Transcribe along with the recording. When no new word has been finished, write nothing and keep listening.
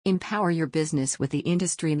Empower your business with the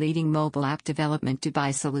industry-leading mobile app development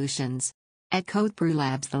Dubai solutions. At Brew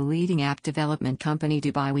Labs, the leading app development company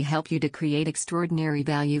Dubai, we help you to create extraordinary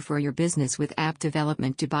value for your business with app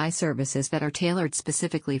development Dubai services that are tailored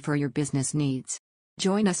specifically for your business needs.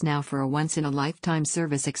 Join us now for a once-in-a-lifetime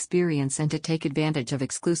service experience and to take advantage of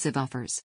exclusive offers.